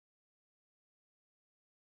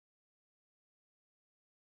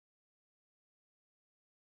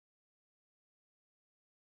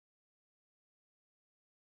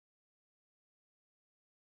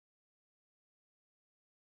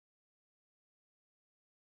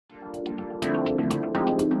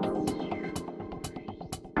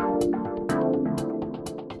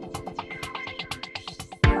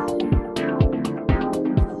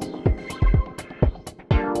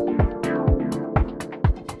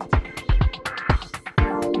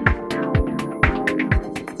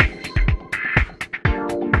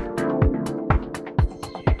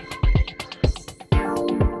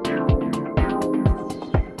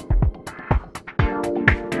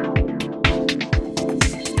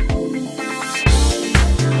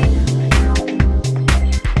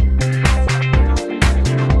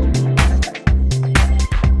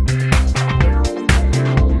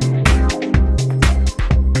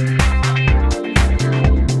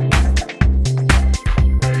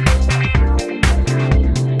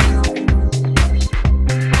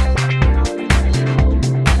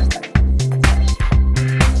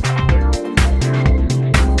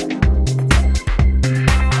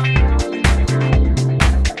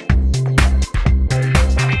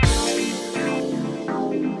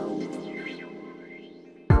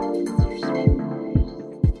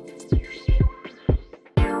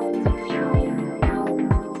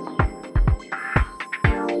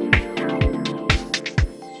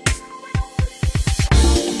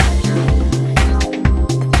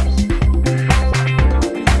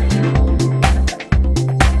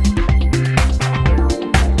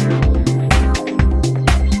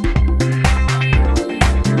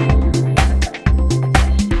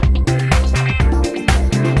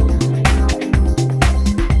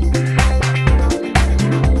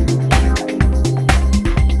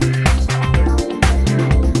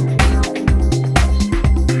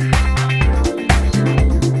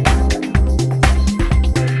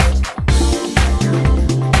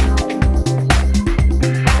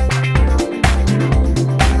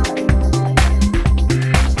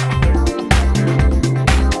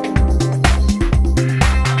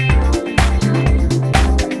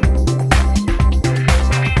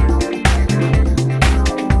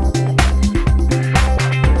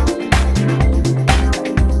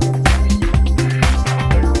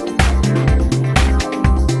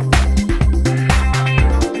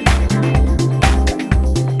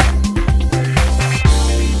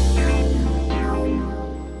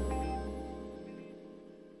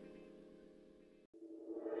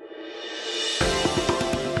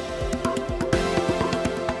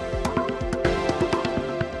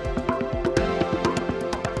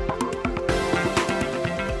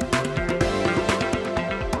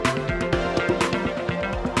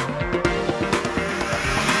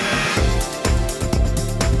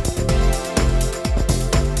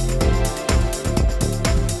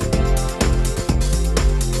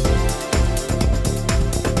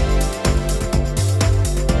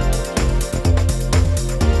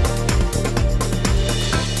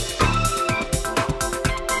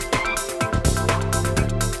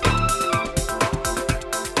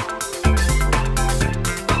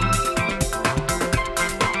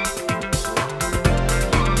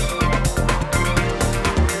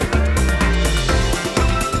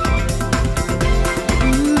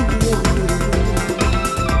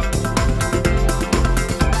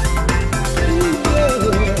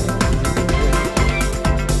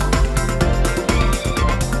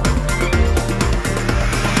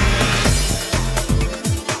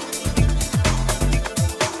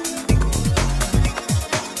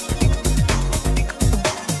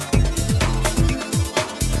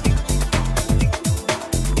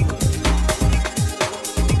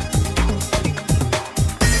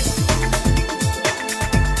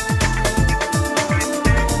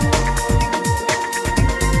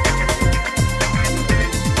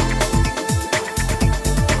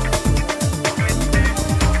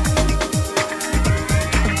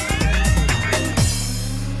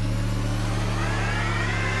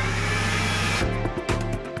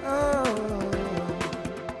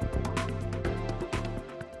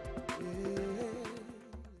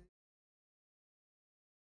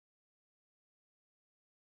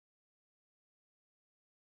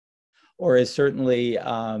or is certainly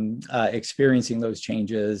experiencing those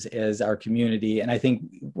changes as our community. And I think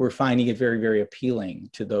we're finding it very, very appealing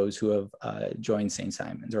to those who have joined St.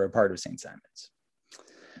 Simon's or are part of St. Simon's.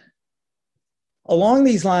 Along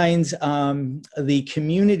these lines, the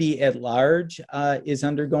community at large is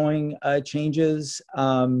undergoing changes.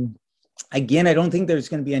 Again, I don't think there's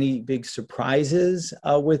going to be any big surprises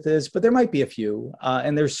with this, but there might be a few.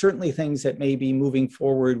 And there's certainly things that maybe moving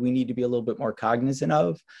forward, we need to be a little bit more cognizant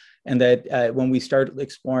of. And that when we start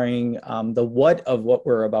exploring the what of what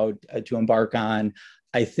we're about to embark on,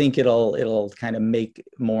 I think it'll kind of make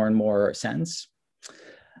more and more sense.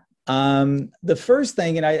 The first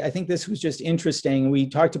thing, and I think this was just interesting, we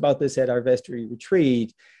talked about this at our Vestry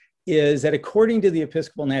retreat, is that according to the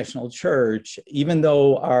Episcopal National Church, even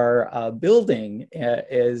though our building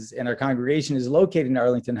is and our congregation is located in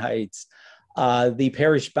Arlington Heights, the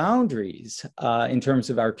parish boundaries in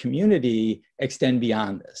terms of our community extend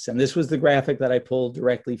beyond this. And this was the graphic that I pulled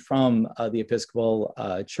directly from the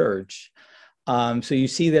Episcopal Church. So you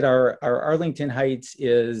see that our Arlington Heights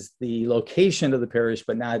is the location of the parish,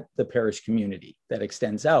 but not the parish community that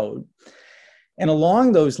extends out. And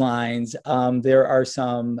along those lines, there are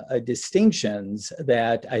some distinctions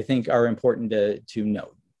that I think are important to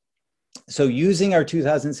note. So using our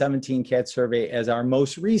 2017 CAT survey as our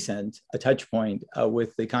most recent touch point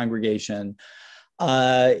with the congregation,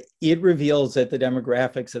 it reveals that the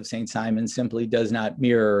demographics of St. Simon's simply does not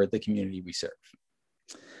mirror the community we serve.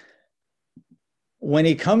 When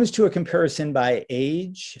it comes to a comparison by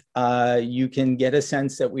age, you can get a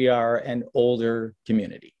sense that we are an older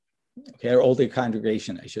community. Okay, or older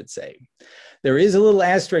congregation, I should say. There is a little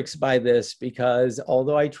asterisk by this because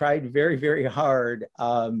although I tried very, very hard,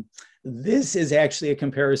 this is actually a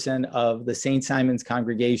comparison of the St. Simon's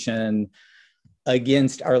congregation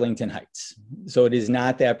against Arlington Heights. So it is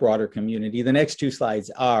not that broader community. The next two slides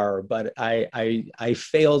are, but I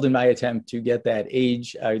failed in my attempt to get that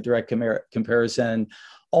age direct comparison,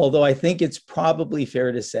 although I think it's probably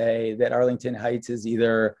fair to say that Arlington Heights is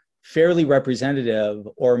either fairly representative,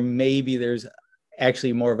 or maybe there's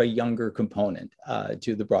actually more of a younger component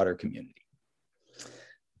to the broader community.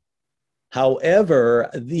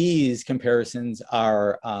 However, these comparisons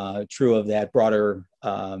are true of that broader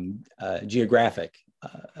geographic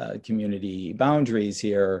community boundaries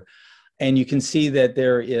here. And you can see that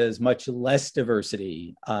there is much less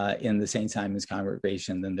diversity in the St. Simon's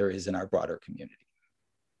congregation than there is in our broader community.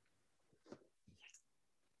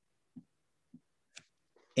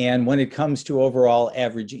 And when it comes to overall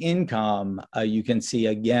average income, you can see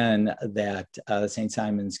again that St.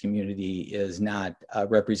 Simon's community is not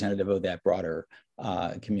representative of that broader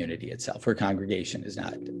community itself, or congregation is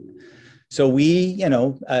not. So we,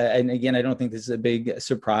 and again, I don't think this is a big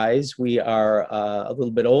surprise. We are a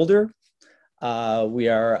little bit older, we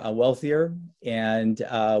are wealthier, and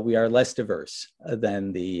we are less diverse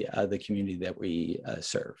than the community that we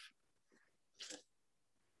serve.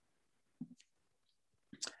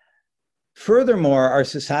 Furthermore, our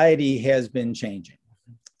society has been changing.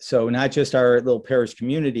 So not just our little parish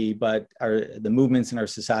community, but the movements in our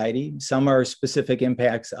society. Some are specific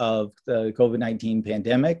impacts of the COVID-19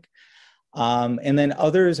 pandemic. And then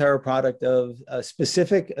others are a product of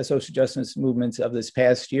specific social justice movements of this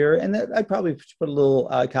past year. And that I'd probably put a little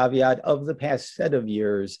caveat of the past set of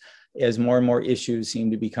years as more and more issues seem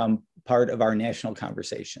to become part of our national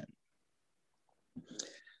conversation.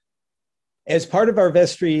 As part of our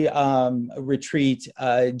Vestry retreat,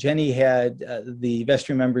 Jenny had the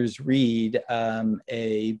Vestry members read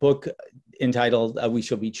a book entitled We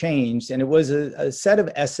Shall Be Changed. And it was a set of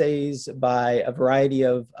essays by a variety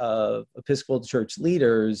of Episcopal Church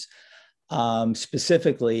leaders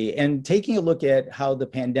specifically, and taking a look at how the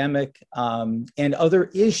pandemic and other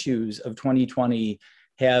issues of 2020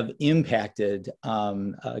 have impacted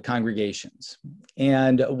congregations.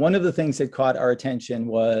 And one of the things that caught our attention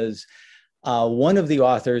was one of the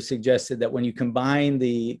authors suggested that when you combine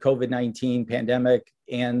the COVID-19 pandemic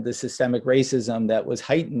and the systemic racism that was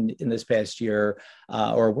heightened in this past year,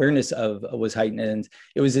 or awareness of was heightened,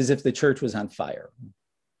 it was as if the church was on fire.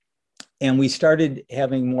 And we started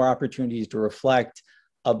having more opportunities to reflect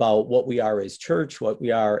about what we are as church, what we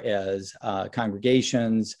are as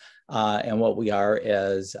congregations, and what we are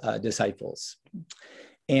as disciples.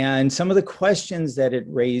 And some of the questions that it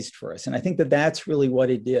raised for us. And I think that that's really what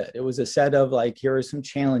it did. It was a set of like, here are some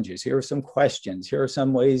challenges, here are some questions, here are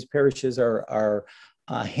some ways parishes are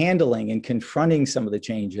handling and confronting some of the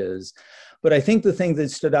changes. But I think the thing that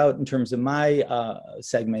stood out in terms of my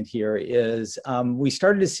segment here is we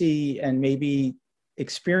started to see and maybe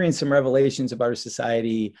experience some revelations about our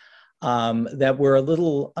society that were a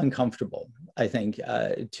little uncomfortable. I think,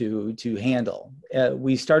 to handle.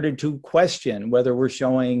 We started to question whether we're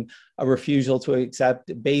showing a refusal to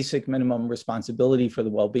accept basic minimum responsibility for the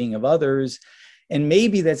well-being of others. And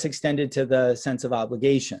maybe that's extended to the sense of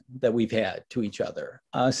obligation that we've had to each other.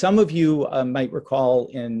 Some of you might recall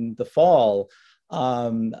in the fall,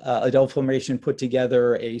 Adult Formation put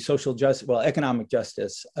together a economic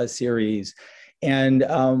justice series. And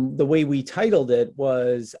the way we titled it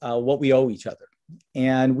was What We Owe Each Other.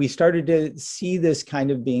 And we started to see this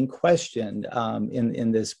kind of being questioned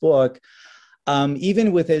in this book,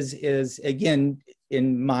 even with again,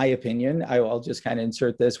 in my opinion, I'll just kind of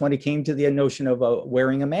insert this, when it came to the notion of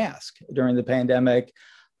wearing a mask during the pandemic,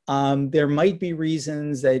 there might be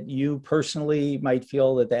reasons that you personally might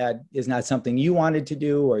feel that that is not something you wanted to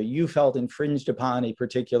do, or you felt infringed upon a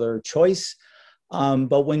particular choice.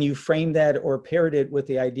 But when you frame that or paired it with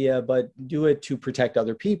the idea, but do it to protect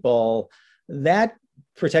other people, that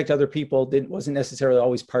protect other people wasn't necessarily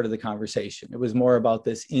always part of the conversation. It was more about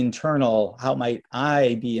this internal, how might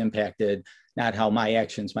I be impacted, not how my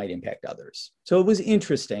actions might impact others. So it was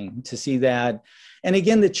interesting to see that. And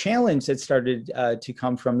again, the challenge that started to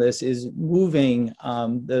come from this is moving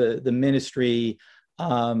the ministry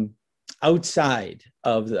outside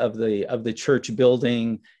of the church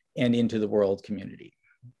building and into the world community.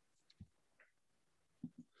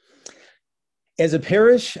 As a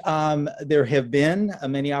parish, there have been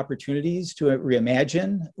many opportunities to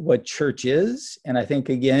reimagine what church is. And I think,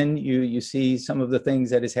 again, you see some of the things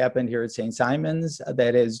that has happened here at St. Simon's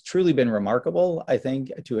that has truly been remarkable, I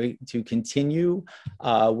think, to continue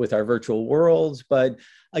with our virtual worlds. But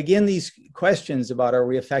again, these questions about, are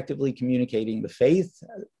we effectively communicating the faith?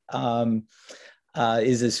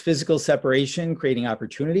 Is this physical separation creating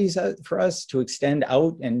opportunities for us to extend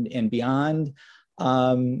out and beyond?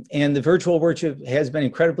 And the virtual worship has been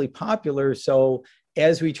incredibly popular. So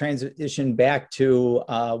as we transition back to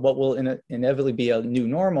what will inevitably be a new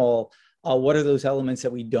normal, what are those elements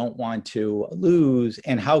that we don't want to lose?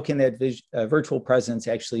 And how can that virtual presence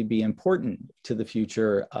actually be important to the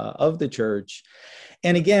future of the church?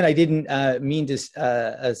 And again, I didn't mean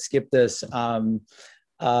to skip this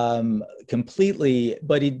completely,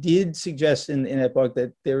 but it did suggest in that book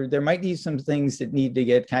that there might be some things that need to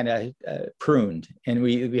get kind of pruned, and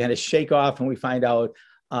we had to shake off and we find out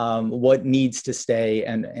what needs to stay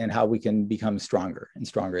and how we can become stronger and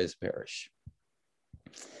stronger as a parish.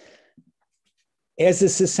 As a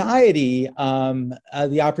society,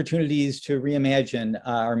 the opportunities to reimagine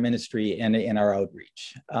our ministry and our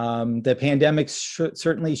outreach. The pandemic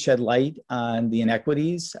certainly shed light on the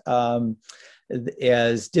inequities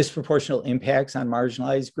as disproportionate impacts on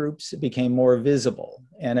marginalized groups became more visible.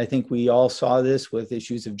 And I think we all saw this with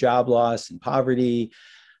issues of job loss and poverty,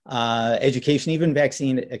 education, even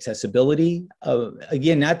vaccine accessibility.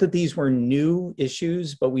 Again, not that these were new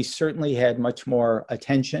issues, but we certainly had much more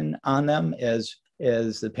attention on them as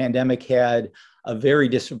the pandemic had a very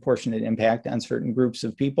disproportionate impact on certain groups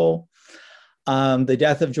of people. The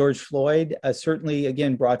death of George Floyd certainly,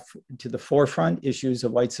 again, brought to the forefront issues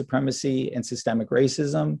of white supremacy and systemic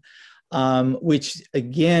racism, which,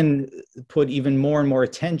 again, put even more and more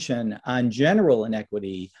attention on general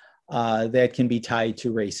inequity that can be tied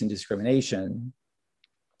to race and discrimination.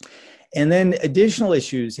 And then additional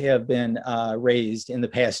issues have been raised in the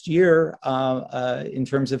past year in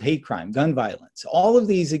terms of hate crime, gun violence. All of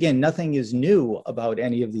these, again, nothing is new about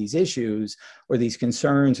any of these issues or these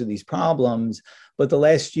concerns or these problems, but the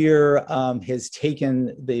last year has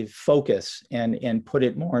taken the focus and put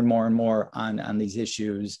it more and more and more on these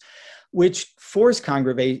issues, which force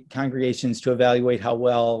congregations to evaluate how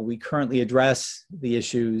well we currently address the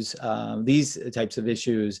issues, these types of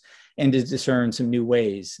issues, and to discern some new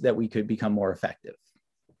ways that we could become more effective.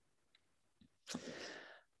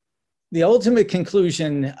 The ultimate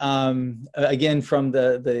conclusion, again, from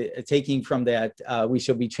taking from that We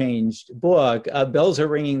Shall Be Changed book, bells are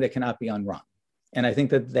ringing that cannot be unrung. And I think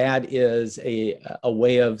that is a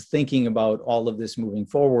way of thinking about all of this moving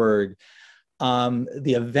forward.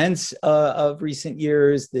 The events of recent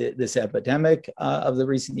years, this epidemic of the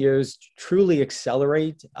recent years truly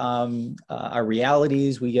accelerate our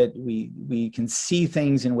realities. We can see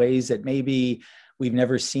things in ways that maybe we've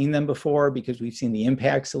never seen them before because we've seen the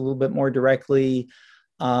impacts a little bit more directly.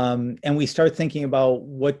 And we start thinking about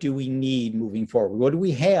what do we need moving forward? What do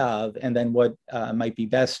we have? And then what might be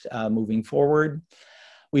best moving forward?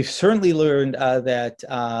 We've certainly learned that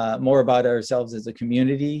more about ourselves as a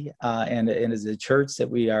community and as a church, that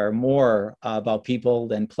we are more about people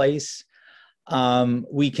than place.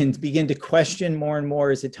 We can begin to question more and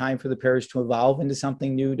more, is it time for the parish to evolve into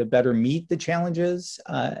something new to better meet the challenges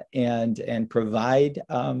and provide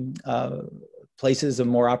places of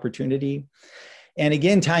more opportunity? And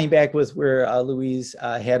again, tying back with where Louise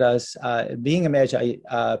had us, being a Magi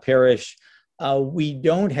parish, we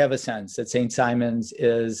don't have a sense that St. Simon's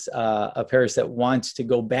is a parish that wants to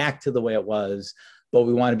go back to the way it was, but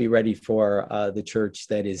we want to be ready for the church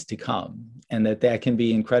that is to come, and that can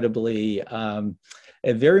be incredibly,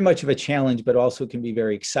 very much of a challenge, but also can be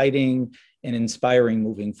very exciting and inspiring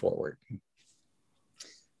moving forward.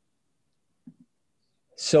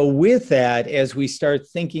 So with that, as we start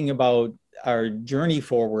thinking about our journey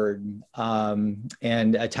forward,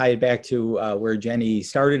 and tie it back to where Jenny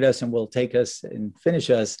started us and will take us and finish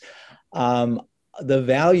us, the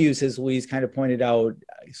values, as Louise kind of pointed out,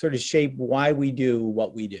 sort of shape why we do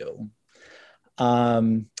what we do.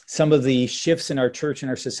 Some of the shifts in our church and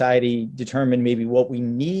our society determine maybe what we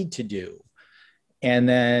need to do. And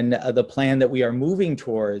then the plan that we are moving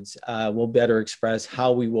towards will better express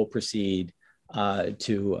how we will proceed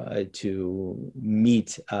to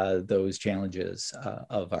meet those challenges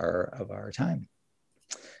of our time.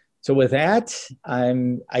 So with that,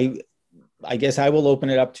 I guess I will open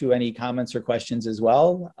it up to any comments or questions as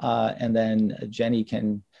well, and then Jenny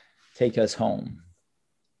can take us home.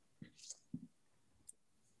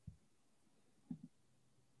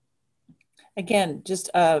 Again, just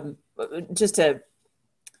to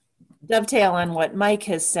dovetail on what Mike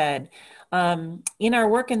has said, in our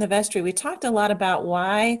work in the vestry, we talked a lot about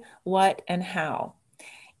why, what, and how.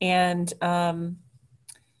 And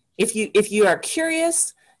if you are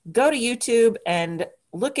curious, go to YouTube and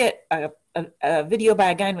look at a video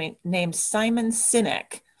by a guy named Simon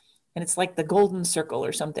Sinek, and it's like the golden circle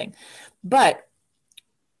or something. But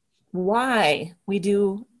why we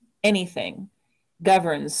do anything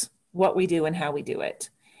governs what we do and how we do it.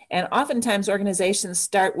 And oftentimes organizations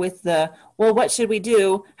start with well, what should we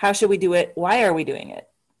do? How should we do it? Why are we doing it?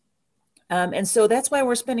 And so that's why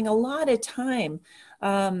we're spending a lot of time.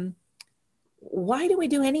 Why do we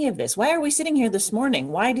do any of this? Why are we sitting here this morning?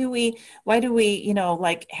 Why do we,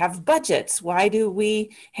 like have budgets? Why do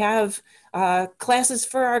we have classes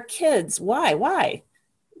for our kids? Why? What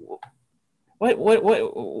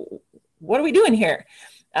are we doing here?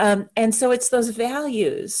 And so it's those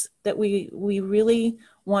values that we really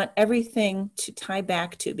want everything to tie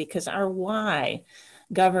back to, because our why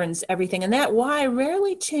governs everything. And that why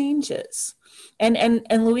rarely changes. And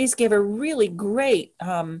Louise gave a really great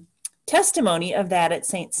testimony of that at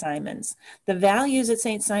St. Simon's. The values at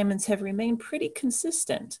St. Simon's have remained pretty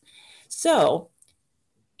consistent. So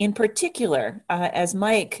in particular, as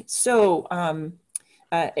Mike so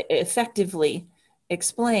effectively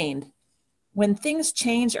explained, when things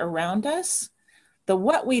change around us, the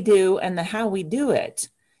what we do and the how we do it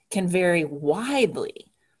can vary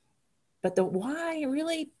widely, but the why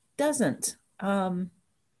really doesn't. And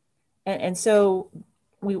so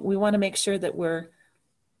we want to make sure that we're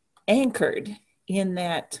anchored in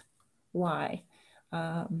that why.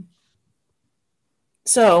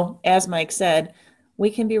 So as Mike said,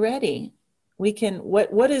 we can be ready. We can,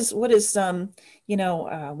 what is what is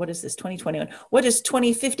this 2021? What does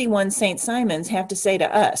 2051 St. Simon's have to say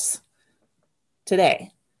to us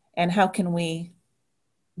today? And how can we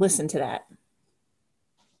listen to that?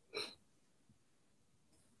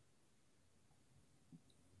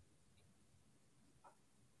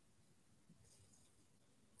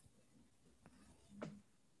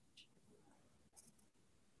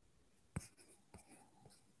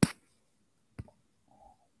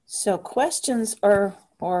 So questions or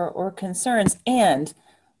concerns, and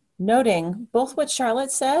noting both what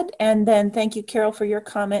Charlotte said, and then thank you, Carol, for your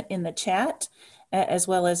comment in the chat, as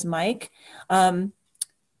well as Mike. The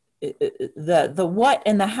what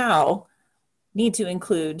and the how need to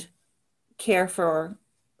include care for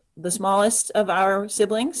the smallest of our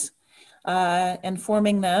siblings, and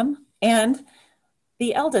forming them, and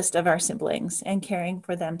the eldest of our siblings and caring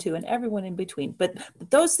for them too, and everyone in between. But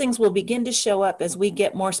those things will begin to show up as we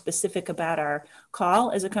get more specific about our call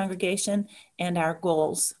as a congregation and our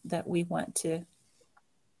goals that we want to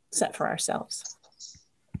set for ourselves.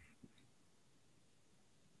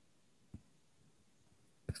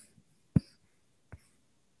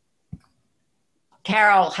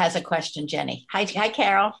 Carol has a question, Jenny. Hi,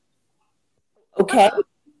 Carol. Okay.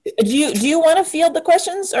 Do you want to field the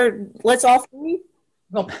questions, or let's all three?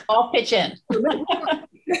 We'll all pitch in.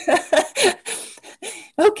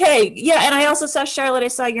 Okay. Yeah. And I also saw Charlotte, I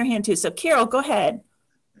saw your hand too. So Carol, go ahead.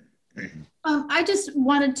 I just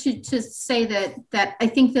wanted to say that I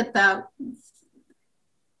think that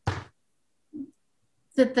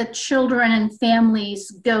that the children and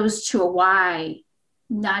families goes to a why,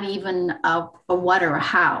 not even a what or a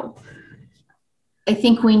how. I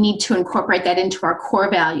think we need to incorporate that into our core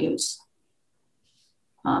values,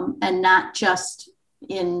 and not just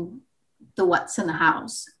in the what's in the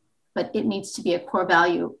house, but it needs to be a core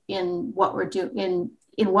value in what we're doing,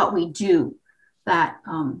 in what we do. That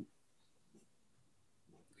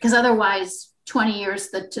because otherwise, 20 years,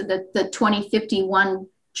 the 2051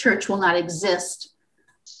 church will not exist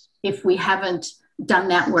if we haven't done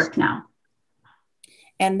that work now.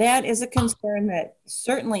 And that is a concern that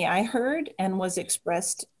certainly I heard and was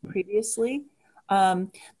expressed previously.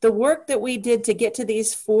 The work that we did to get to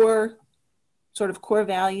these 4 sort of core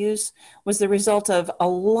values was the result of a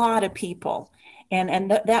lot of people.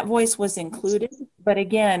 And that voice was included. But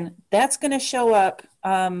again, that's going to show up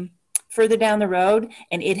further down the road,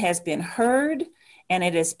 and it has been heard, and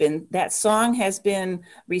it has been, that song has been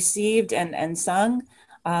received and sung.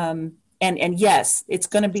 And yes, it's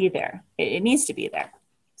going to be there. It needs to be there.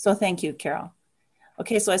 So thank you, Carol.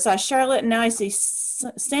 Okay, so I saw Charlotte, and now I see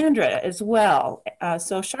Sandra as well.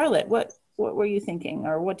 So Charlotte, what were you thinking,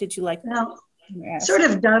 or what did you like? Well, sort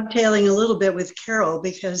of dovetailing a little bit with Carol,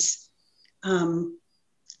 because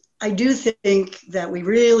I do think that we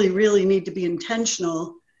really, really need to be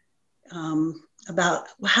intentional about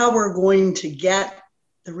how we're going to get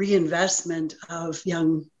the reinvestment of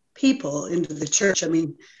young people into the church. I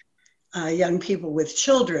mean, young people with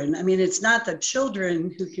children. I mean, it's not the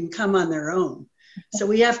children who can come on their own. So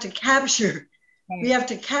we have to capture,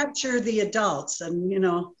 the adults. And, you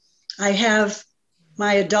know, I have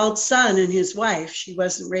my adult son and his wife. She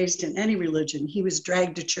wasn't raised in any religion. He was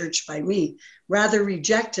dragged to church by me, rather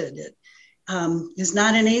rejected it. Is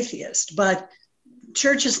not an atheist, but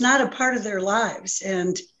church is not a part of their lives.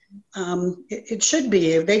 And it should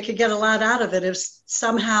be. They could get a lot out of it if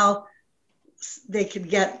somehow they could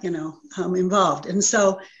get, involved. And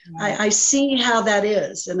so I see how that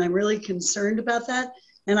is, and I'm really concerned about that.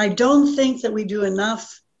 And I don't think that we do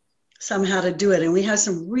enough somehow to do it. And we have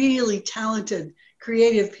some really talented,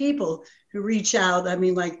 creative people who reach out. I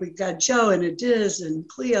mean, like we've got Joe and Adiz and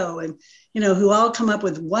Cleo and, who all come up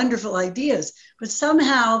with wonderful ideas, but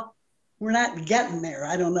somehow we're not getting there.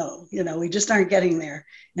 I don't know, we just aren't getting there.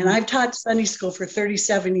 And I've taught Sunday school for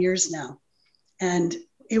 37 years now. And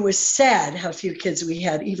it was sad how few kids we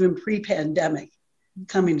had, even pre-pandemic,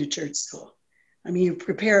 coming to church school. I mean, you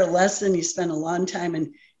prepare a lesson, you spend a long time,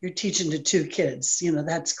 and you're teaching to 2 kids.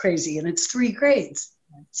 That's crazy. And it's 3 grades.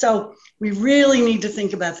 So we really need to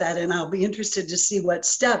think about that. And I'll be interested to see what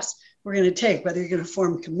steps we're going to take, whether you're going to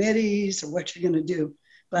form committees or what you're going to do.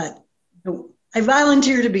 But I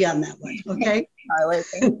volunteer to be on that one, okay?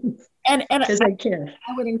 And because I care.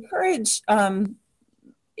 I would encourage,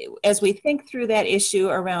 as we think through that issue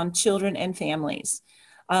around children and families,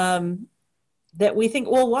 that we think,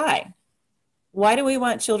 well, why? Why do we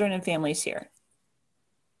want children and families here?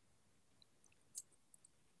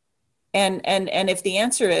 And if the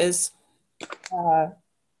answer is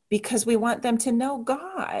because we want them to know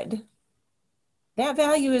God, that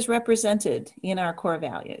value is represented in our core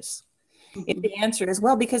values. If the answer is,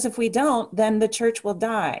 well, because if we don't, then the church will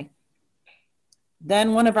die,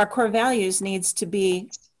 then one of our core values needs to be,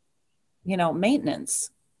 maintenance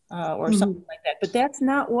or something like that. But that's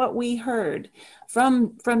not what we heard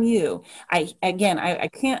from you. I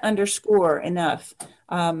can't underscore enough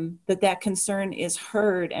that concern is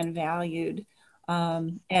heard and valued,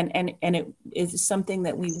 and it is something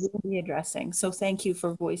that we will be addressing. So thank you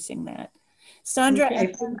for voicing that. Sandra,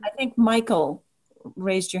 okay. I think Michael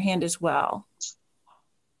raised your hand as well.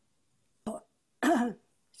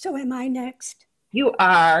 So am I next? You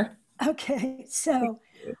are. Okay, so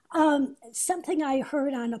something I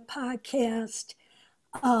heard on a podcast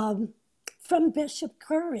from Bishop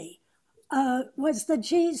Curry was the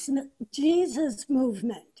Jesus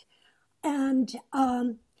movement. And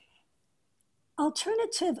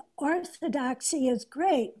alternative orthodoxy is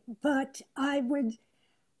great, but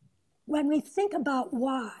when we think about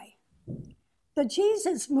why, the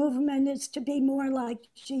Jesus movement is to be more like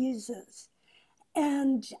Jesus.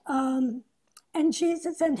 And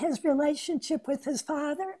Jesus and his relationship with his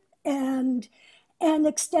Father, and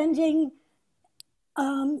extending,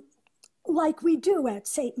 like we do at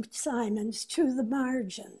St. Simon's, to the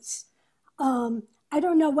margins. I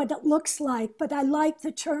don't know what it looks like, but I like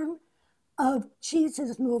the term of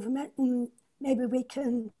Jesus movement, and maybe we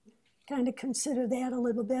can kind of consider that a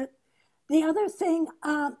little bit. The other thing,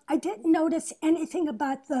 I didn't notice anything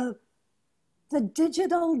about the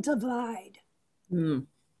digital divide,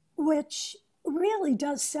 which really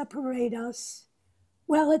does separate us.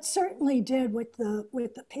 Well, it certainly did with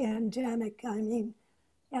the pandemic. I mean,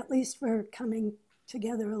 at least we're coming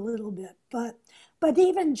together a little bit. But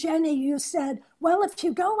even Jenny, you said, well, if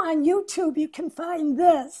you go on YouTube, you can find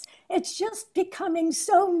this. It's just becoming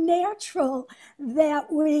so natural that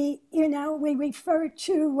we refer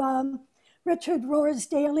to Richard Rohr's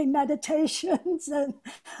daily meditations and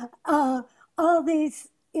all these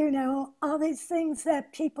things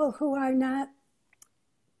that people who are not,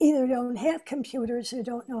 either don't have computers or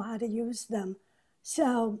don't know how to use them.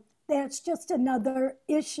 So that's just another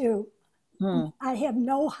issue. I have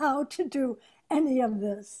no how to do any of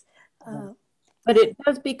this. But it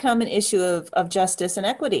does become an issue of justice and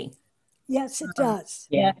equity. Yes, it does.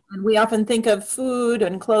 Yeah, and we often think of food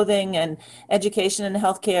and clothing and education and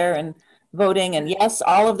healthcare and voting, and yes,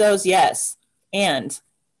 all of those, yes, and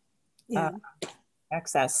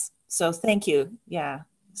access. So thank you,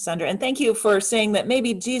 Sandra, and thank you for saying that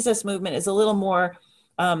maybe Jesus movement is a little more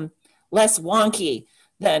less wonky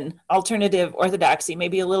than alternative orthodoxy,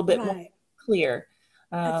 maybe a little bit more clear.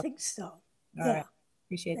 I think so. All right.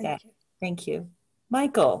 Appreciate that. Thank you.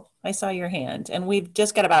 Michael, I saw your hand, and we've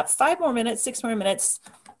just got about 6 more minutes,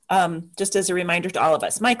 just as a reminder to all of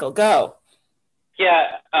us. Michael, go.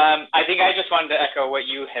 Yeah, I think I just wanted to echo what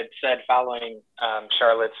you had said following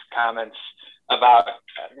Charlotte's comments about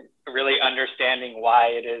really understanding why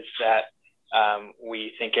it is that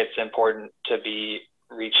we think it's important to be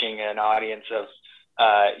reaching an audience of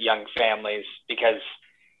young families, because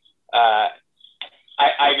I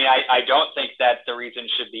don't think that the reason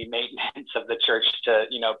should be maintenance of the church to,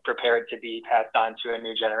 prepare it to be passed on to a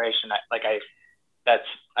new generation. That's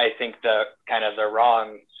I think the kind of the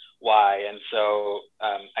wrong why. And so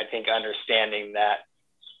I think understanding that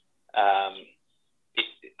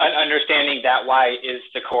why is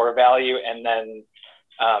the core value, and then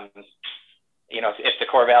if the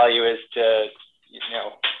core value is to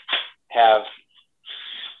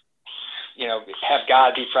have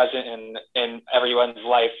God be present in everyone's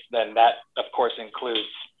life, then that of course includes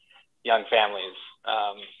young families.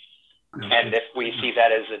 And if we see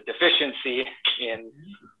that as a deficiency in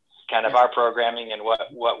kind of our programming and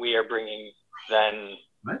what we are bringing, then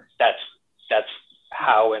that's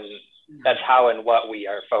how and what we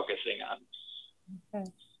are focusing on.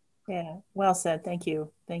 Okay. Yeah, well said. Thank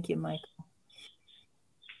you, Michael.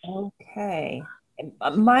 Okay,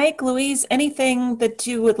 Mike, Louise, anything that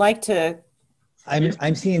you would like to?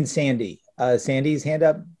 I'm seeing Sandy. Sandy's hand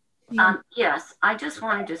up. Yes, I just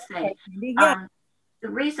wanted to say, the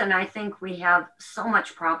reason I think we have so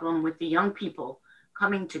much problem with the young people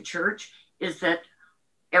coming to church is that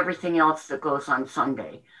everything else that goes on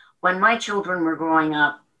Sunday. When my children were growing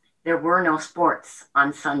up, there were no sports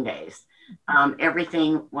on Sundays.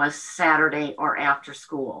 Everything was Saturday or after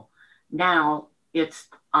school. Now it's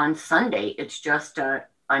on Sunday. It's just a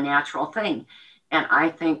natural thing. And I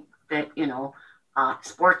think that,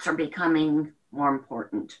 sports are becoming more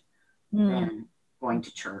important than going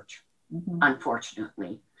to church,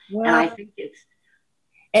 unfortunately. Well, and I think it's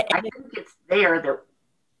there that,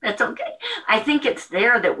 that's okay. I think it's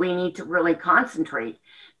there that we need to really concentrate,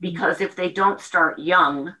 because if they don't start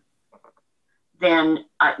young, then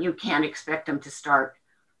you can't expect them to start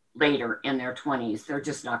later in their 20s. They're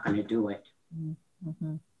just not going to do it.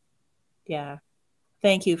 Yeah.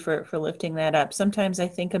 Thank you for lifting that up. Sometimes I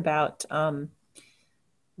think about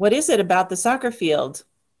what is it about the soccer field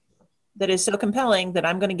that is so compelling that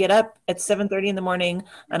I'm going to get up at 7:30 in the morning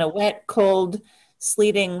on a wet, cold,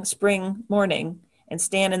 sleeting spring morning and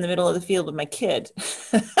stand in the middle of the field with my kid.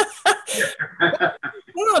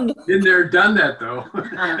 Been there, done that though.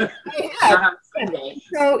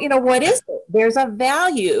 So, what is it? There's a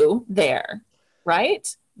value there,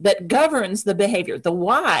 right? That governs the behavior. The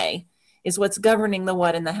why is what's governing the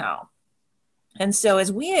what and the how. And so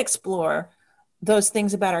as we explore those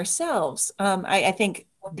things about ourselves, I think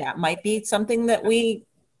that might be something that we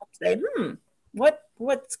say,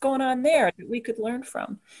 what's going on there that we could learn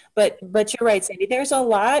from? But you're right, Sandy, there's a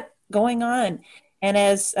lot going on. And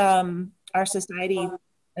as our society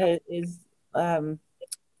is,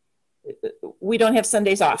 we don't have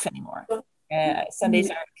Sundays off anymore. Sundays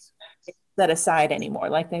aren't set aside anymore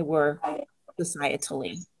like they were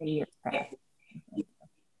societally in years past.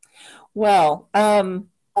 Well,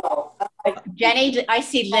 Jenny, I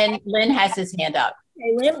see Lynn has his hand up.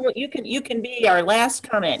 Okay, Lynn, you can be our last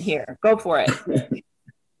comment here. Go for it.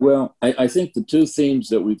 Well, I think the two themes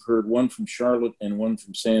that we've heard, one from Charlotte and one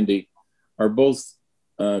from Sandy, are both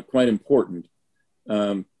quite important.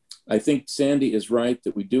 I think Sandy is right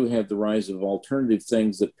that we do have the rise of alternative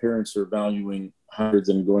things that parents are valuing higher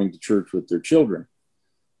than going to church with their children.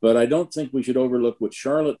 But I don't think we should overlook what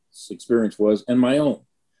Charlotte's experience was and my own.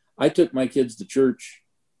 I took my kids to church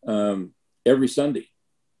every Sunday.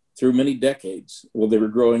 through many decades while they were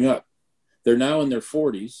growing up. They're now in their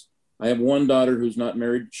 40s. I have one daughter who's not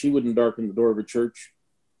married. She wouldn't darken the door of a church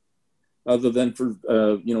other than for,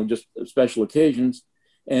 just special occasions.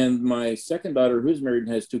 And my second daughter, who's married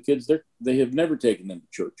and has 2 kids, they have never taken them to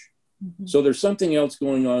church. Mm-hmm. So there's something else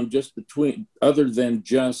going on just other than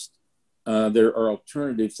just there are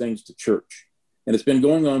alternative things to church. And it's been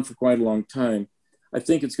going on for quite a long time. I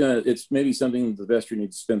think it's maybe something that the vestry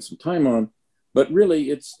needs to spend some time on, but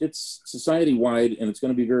really it's society-wide, and it's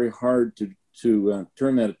going to be very hard to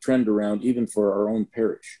turn that trend around even for our own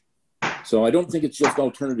parish. So I don't think it's just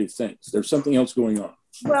alternative things. There's something else going on.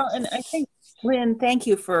 Well, and I think, Lynn, thank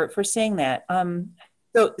you for saying that.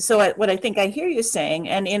 What I think I hear you saying,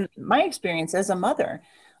 and in my experience as a mother,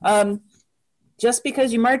 just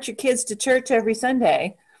because you march your kids to church every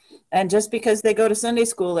Sunday, and just because they go to Sunday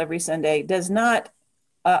school every Sunday, does not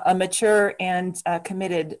a mature and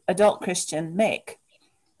committed adult Christian make.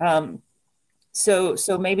 So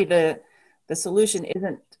maybe the solution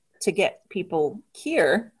isn't to get people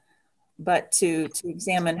here, but to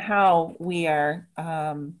examine how we are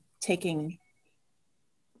taking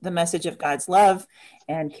the message of God's love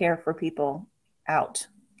and care for people out.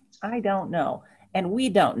 I don't know. And we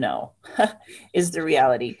don't know is the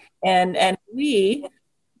reality. And we,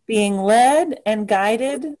 being led and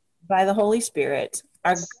guided by the Holy Spirit,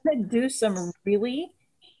 are going to do some really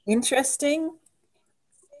interesting,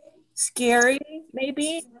 scary,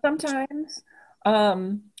 maybe sometimes,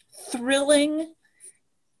 thrilling,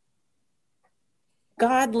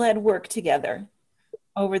 God-led work together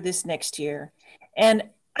over this next year. And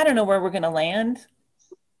I don't know where we're going to land,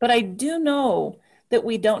 but I do know that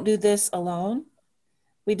we don't do this alone.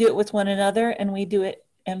 We do it with one another, and we do it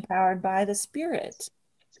empowered by the Spirit,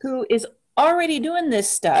 who is already doing this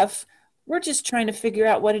stuff. We're just trying to figure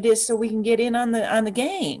out what it is so we can get in on the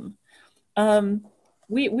game.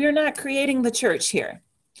 We're not creating the church here.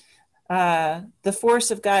 The force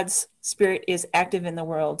of God's Spirit is active in the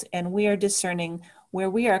world, and we are discerning where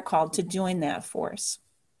we are called to join that force.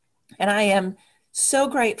 And I am so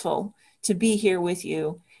grateful to be here with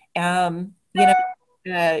you. If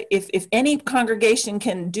any congregation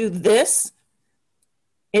can do this,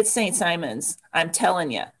 it's St. Simon's. I'm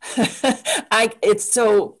telling you, it's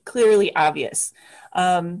so clearly obvious.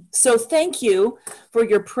 So thank you for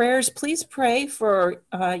your prayers. Please pray for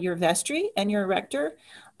your vestry and your rector.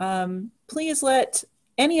 Please let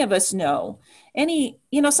any of us know.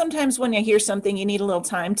 Sometimes when you hear something, you need a little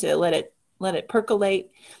time to let it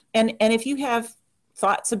percolate. And if you have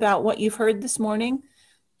thoughts about what you've heard this morning,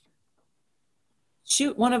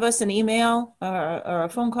 shoot one of us an email or a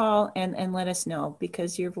phone call and let us know,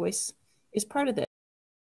 because your voice is part of this.